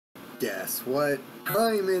Guess what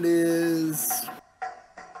time it is?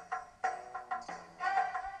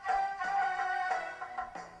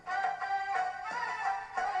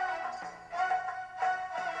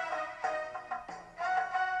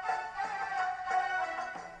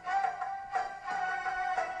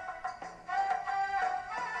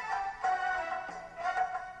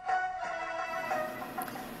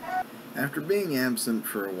 After being absent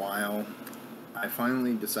for a while, I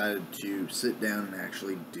finally decided to sit down and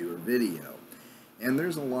actually do a video. And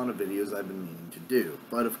there's a lot of videos I've been meaning to do,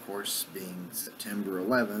 but of course, being September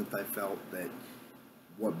 11th, I felt that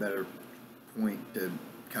what better point to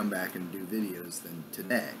come back and do videos than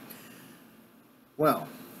today. Well,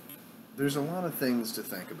 there's a lot of things to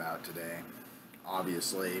think about today.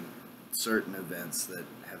 Obviously, certain events that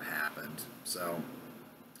have happened. So,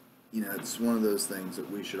 it's one of those things that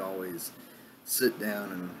we should always sit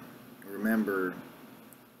down and remember,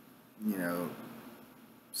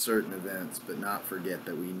 certain events, but not forget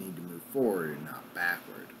that we need to move forward and not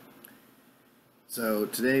backward. So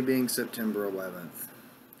today being September 11th,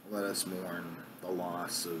 let us mourn the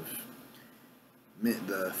loss of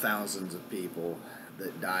the thousands of people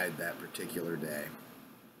that died that particular day.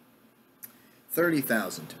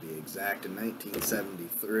 30,000 to be exact in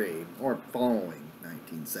 1973, or following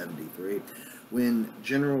 1973, when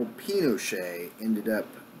General Pinochet ended up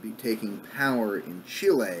taking power in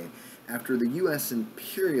Chile after the U.S.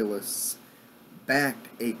 imperialists backed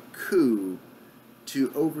a coup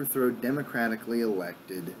to overthrow democratically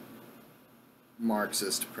elected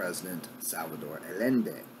Marxist President Salvador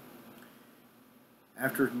Allende.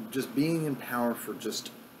 After just being in power for just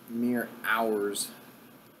mere hours,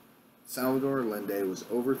 Salvador Allende was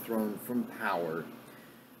overthrown from power,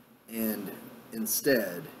 and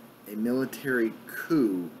instead a military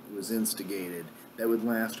coup was instigated that would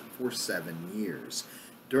last for 7 years.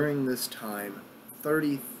 During this time,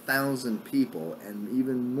 30,000 people, and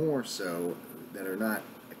even more so that are not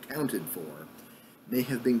accounted for, may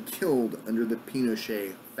have been killed under the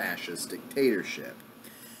Pinochet fascist dictatorship.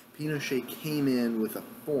 Pinochet came in with a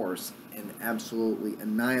force and absolutely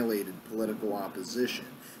annihilated political opposition,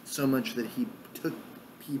 so much that he took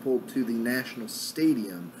people to the National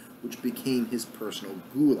Stadium, which became his personal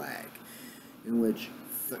gulag, in which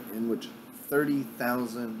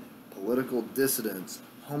 30,000 political dissidents,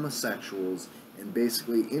 homosexuals, and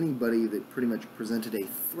basically anybody that pretty much presented a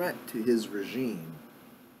threat to his regime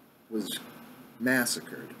was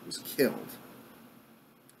massacred, was killed.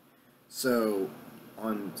 So,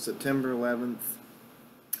 on September 11th,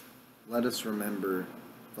 let us remember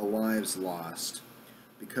the lives lost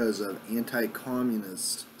because of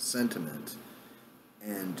anti-communist sentiment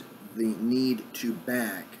and the need to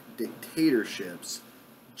back dictatorships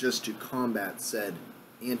just to combat said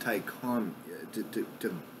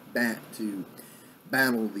to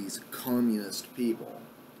battle these communist people.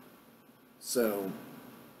 So,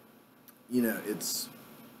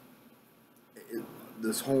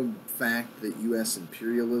 this whole fact that U.S.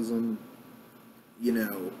 imperialism,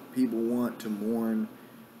 people want to mourn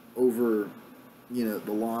over, the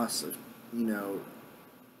loss of,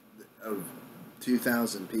 of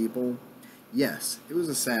 2,000 people. Yes, it was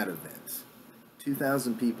a sad event.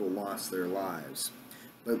 2,000 people lost their lives.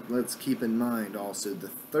 But let's keep in mind also the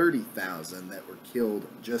 30,000 that were killed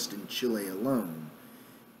just in Chile alone,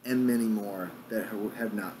 and many more that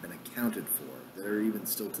have not been accounted for, that are even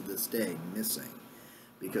still to this day missing.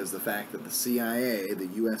 Because the fact that the CIA, the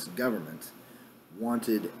U.S. government,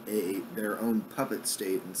 wanted their own puppet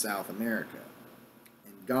state in South America,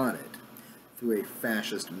 and got it through a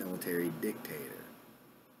fascist military dictator.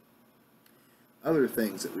 Other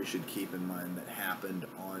things that we should keep in mind that happened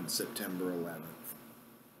on September 11th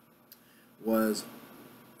was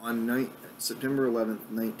on September 11th,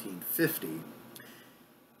 1950,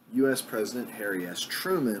 U.S. President Harry S.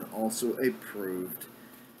 Truman also approved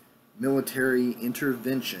military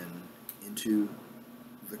intervention into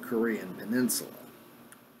the Korean Peninsula.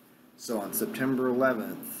 So on September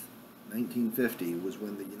 11th, 1950 was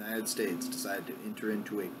when the United States decided to enter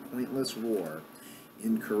into a pointless war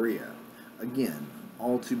in Korea. Again,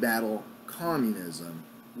 all to battle communism,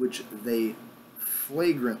 which they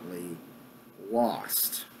flagrantly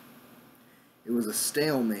lost. It was a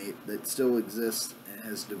stalemate that still exists and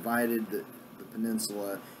has divided the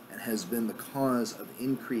peninsula and has been the cause of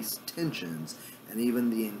increased tensions and even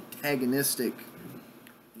the antagonistic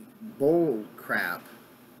bull crap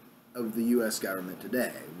of the U.S. government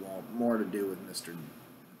today. Well, more to do with Mr.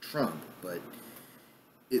 Trump, but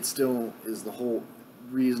it still is the whole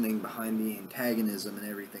reasoning behind the antagonism and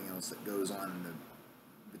everything else that goes on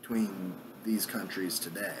between these countries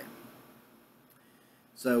today.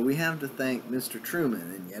 So we have to thank Mr.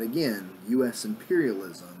 Truman and yet again U.S.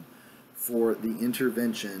 imperialism for the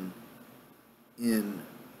intervention in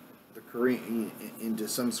the Korean into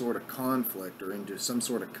some sort of conflict or into some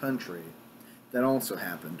sort of country that also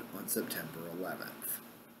happened on September 11th,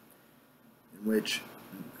 in which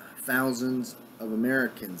thousands of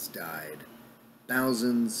Americans died,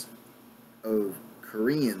 thousands of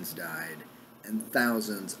Koreans died, and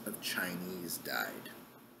thousands of Chinese died.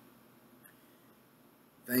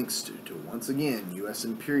 Thanks to once again, U.S.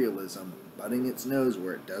 imperialism butting its nose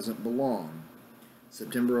where it doesn't belong,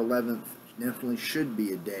 September 11th definitely should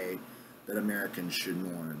be a day that Americans should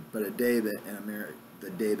mourn, but a day that the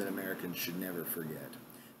day that Americans should never forget,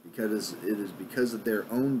 because it is because of their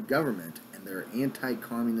own government and their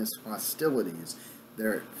anti-communist hostilities,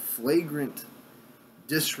 their flagrant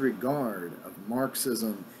disregard of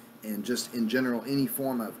Marxism and just in general any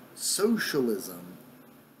form of socialism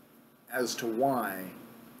as to why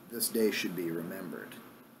this day should be remembered.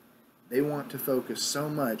 They want to focus so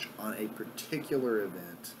much on a particular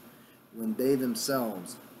event when they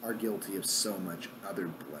themselves are guilty of so much other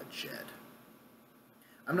bloodshed.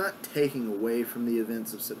 I'm not taking away from the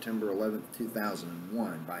events of September 11th,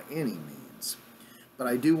 2001 by any means, but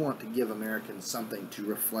I do want to give Americans something to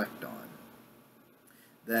reflect on.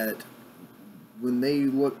 That when they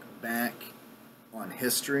look back on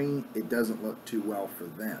history, it doesn't look too well for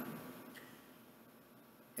them.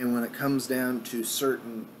 And when it comes down to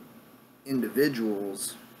certain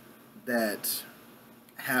individuals that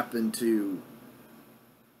happen to,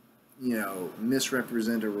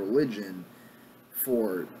 misrepresent a religion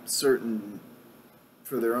for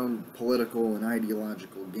their own political and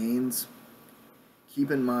ideological gains, keep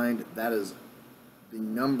in mind that is the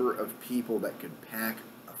number of people that could pack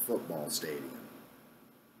a football stadium.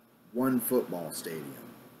 One football stadium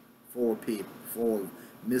full of people, full of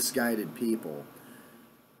misguided people,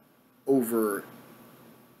 over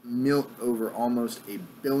almost 1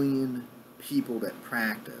 billion people that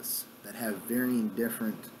practice, that have varying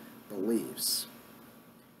different beliefs.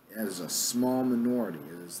 It is a small minority.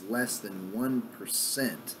 It is less than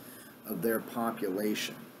 1% of their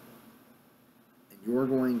population. And you're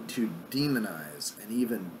going to demonize and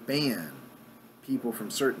even ban people from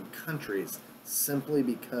certain countries simply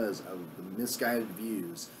because of the misguided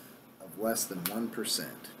views of less than 1%.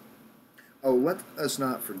 Oh, let us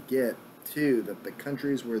not forget, too, that the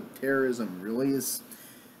countries where terrorism really is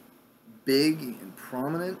big and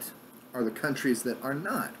prominent are the countries that are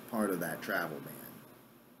not part of that travel ban.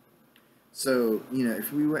 So,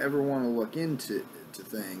 if we ever want to look into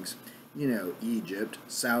things, Egypt,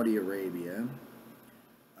 Saudi Arabia,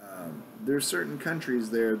 there's certain countries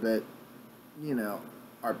there that,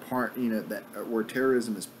 are part, where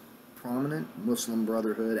terrorism is prominent, Muslim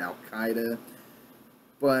Brotherhood, Al-Qaeda,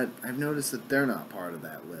 but I've noticed that they're not part of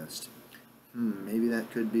that list. Maybe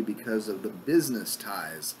that could be because of the business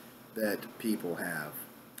ties that people have,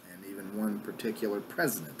 and even one particular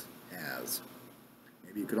president has.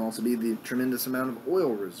 Maybe it could also be the tremendous amount of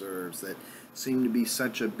oil reserves that seem to be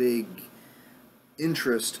such a big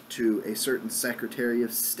interest to a certain Secretary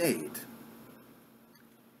of State.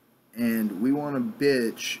 And we want to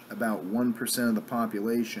bitch about 1% of the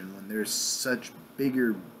population when there's such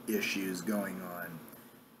bigger issues going on,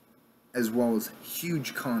 as well as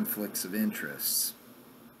huge conflicts of interests.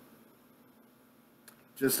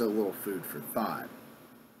 Just a little food for thought.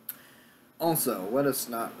 Also, let us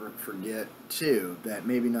not forget, too, that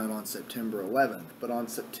maybe not on September 11th, but on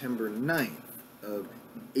September 9th of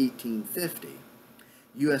 1850,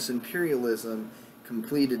 U.S. imperialism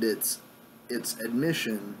completed its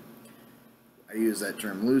admission, I use that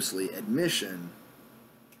term loosely, admission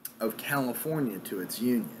of California to its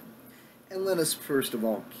union. And let us first of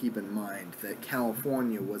all keep in mind that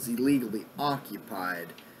California was illegally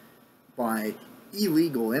occupied by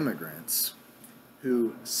illegal immigrants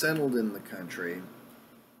who settled in the country,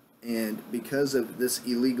 and because of this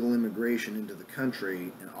illegal immigration into the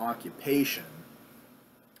country and occupation,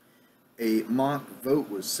 a mock vote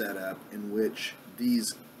was set up in which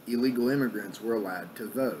these illegal immigrants were allowed to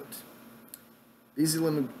vote. These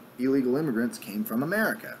illegal immigrants came from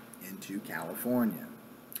America into California.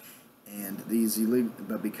 And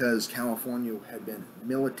but because California had been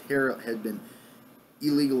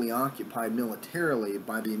illegally occupied militarily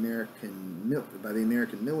by the American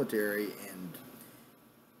military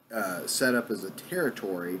and set up as a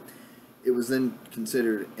territory, it was then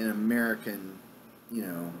considered an American.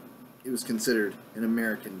 It was considered an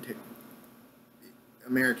American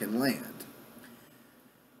land.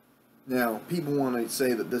 Now, people want to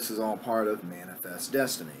say that this is all part of manifest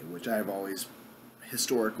destiny, which I've always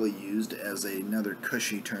historically used as another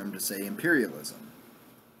cushy term to say imperialism.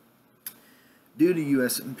 Due to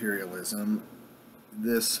U.S. imperialism,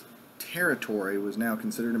 this territory was now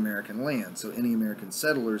considered American land, so any American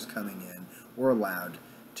settlers coming in were allowed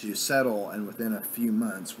to settle, and within a few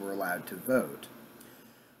months were allowed to vote.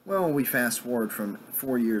 Well, we fast forward from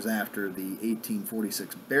 4 years after the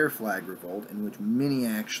 1846 Bear Flag Revolt, in which many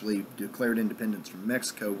actually declared independence from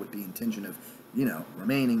Mexico with the intention of,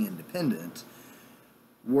 remaining independent,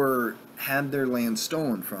 had their land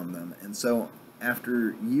stolen from them. And so,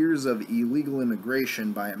 after years of illegal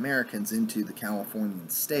immigration by Americans into the Californian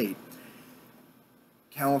state,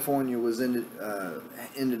 California was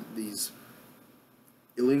these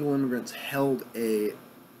illegal immigrants held a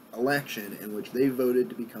election in which they voted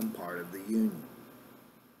to become part of the Union.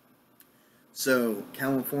 So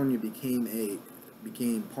California became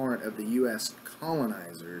part of the U.S.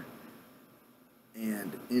 colonizer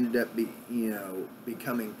and ended up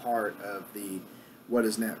becoming part of what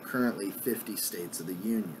is now currently 50 states of the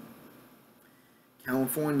Union.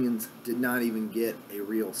 Californians did not even get a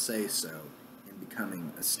real say-so in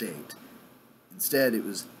becoming a state. Instead, it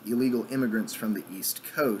was illegal immigrants from the East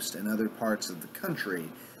Coast and other parts of the country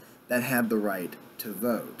that had the right to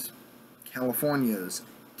vote. Californios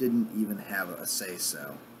didn't even have a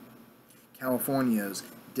say-so. Californios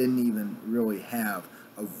didn't even really have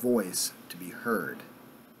a voice to be heard.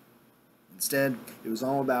 Instead, it was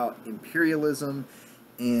all about imperialism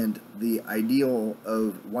and the ideal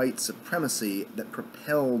of white supremacy that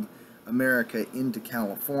propelled America into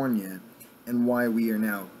California, and why we are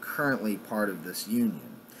now currently part of this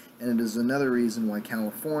union. And it is another reason why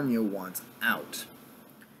California wants out.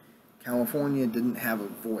 California didn't have a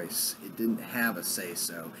voice. It didn't have a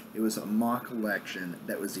say-so. It was a mock election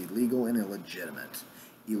that was illegal and illegitimate.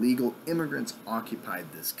 Illegal immigrants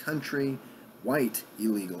occupied this country, white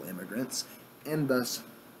illegal immigrants, and thus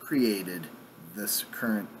created this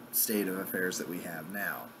current state of affairs that we have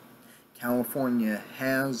now. California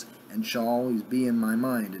has and shall always be in my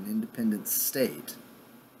mind an independent state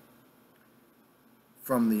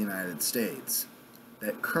from the United States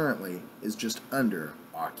that currently is just under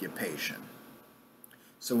occupation.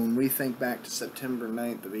 So when we think back to September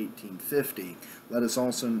 9th of 1850, let us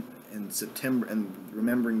also,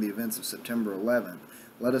 remembering the events of September 11th,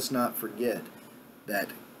 let us not forget that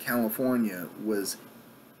California was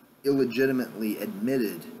illegitimately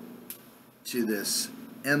admitted to this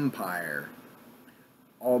empire,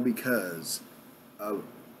 all because of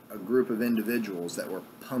a group of individuals that were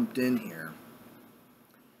pumped in here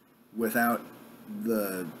without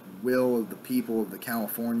the will of the people of the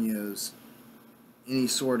Californios, any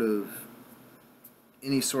sort of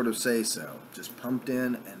say-so, just pumped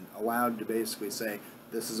in and allowed to basically say,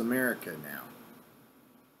 this is America now.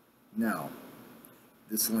 No,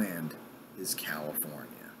 this land is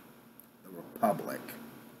California, the Republic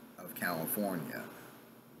of California.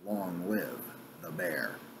 Long live the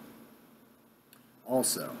bear.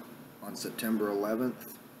 Also, on September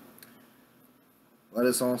 11th, let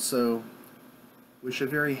us also wish a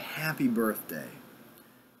very happy birthday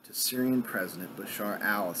to Syrian President Bashar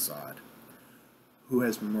al-Assad, who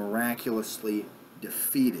has miraculously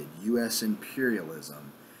defeated U.S.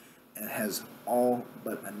 imperialism and has all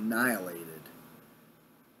but annihilated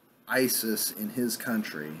ISIS in his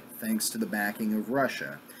country, thanks to the backing of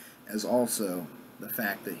Russia, as also the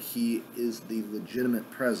fact that he is the legitimate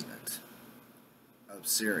president of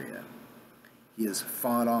Syria. He has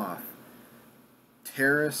fought off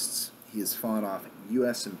terrorists, he has fought off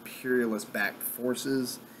U.S. imperialist-backed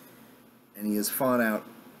forces, and he has fought out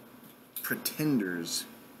pretenders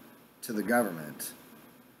to the government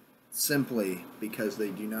simply because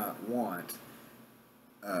they do not want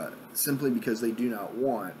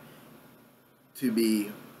to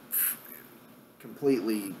be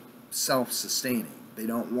completely self-sustaining. They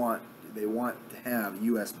want to have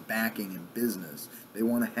U.S. backing in business. They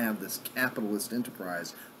want to have this capitalist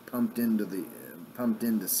enterprise pumped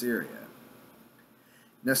into Syria.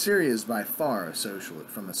 Now, Syria is by far a socialist.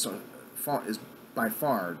 Is by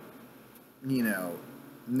far,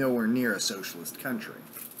 nowhere near a socialist country.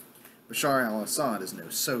 Bashar al-Assad is no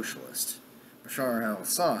socialist. Bashar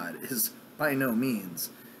al-Assad is by no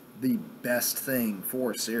means the best thing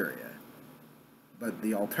for Syria. But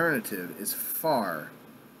the alternative is far,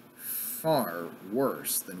 far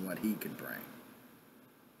worse than what he could bring.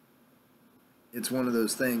 It's one of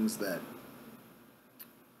those things that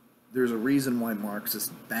there's a reason why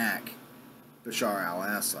Marxists back Bashar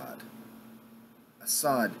al-Assad.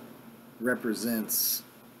 Assad represents,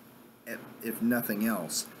 if nothing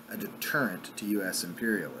else, a deterrent to U.S.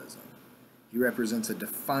 imperialism. He represents a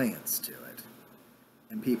defiance to it,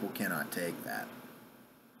 and people cannot take that.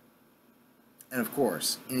 And of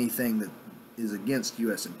course, anything that is against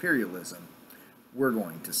U.S. imperialism we're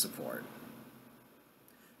going to support.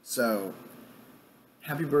 So,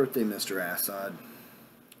 happy birthday, Mr. Assad.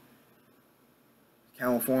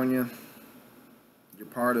 California, you're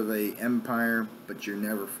part of an empire, but you're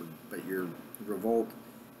never but your revolt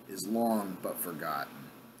is long but forgotten.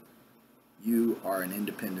 You are an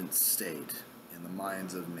independent state in the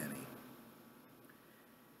minds of many.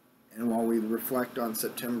 And while we reflect on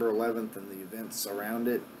September 11th and the events around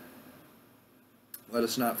it, let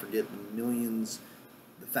us not forget the millions,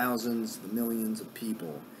 the thousands, the millions of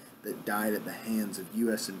people that died at the hands of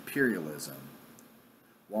U.S. imperialism,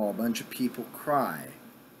 while a bunch of people cry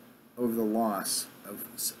over the loss of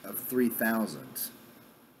 3,000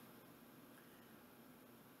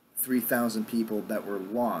 people that were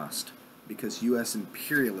lost because U.S.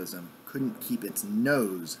 imperialism couldn't keep its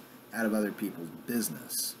nose out of other people's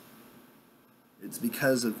business. It's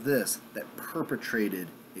because of this that perpetrated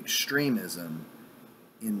extremism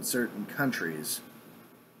in certain countries,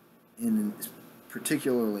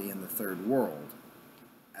 particularly in the Third World,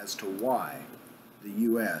 as to why the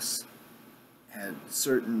U.S. had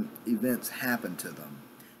certain events happen to them,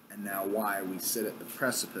 and now why we sit at the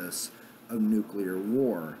precipice of nuclear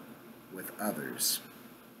war with others.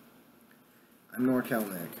 I'm NorCal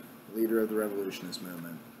Nick, leader of the revolutionist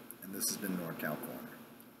movement, and this has been NorCal Corner.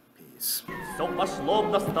 Peace. Все пошло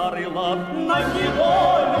на старый лад, на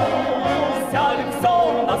неволю. Взяли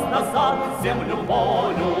все у нас назад, землю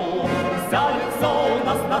волю. Взяли все у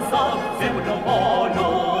нас назад, землю волю.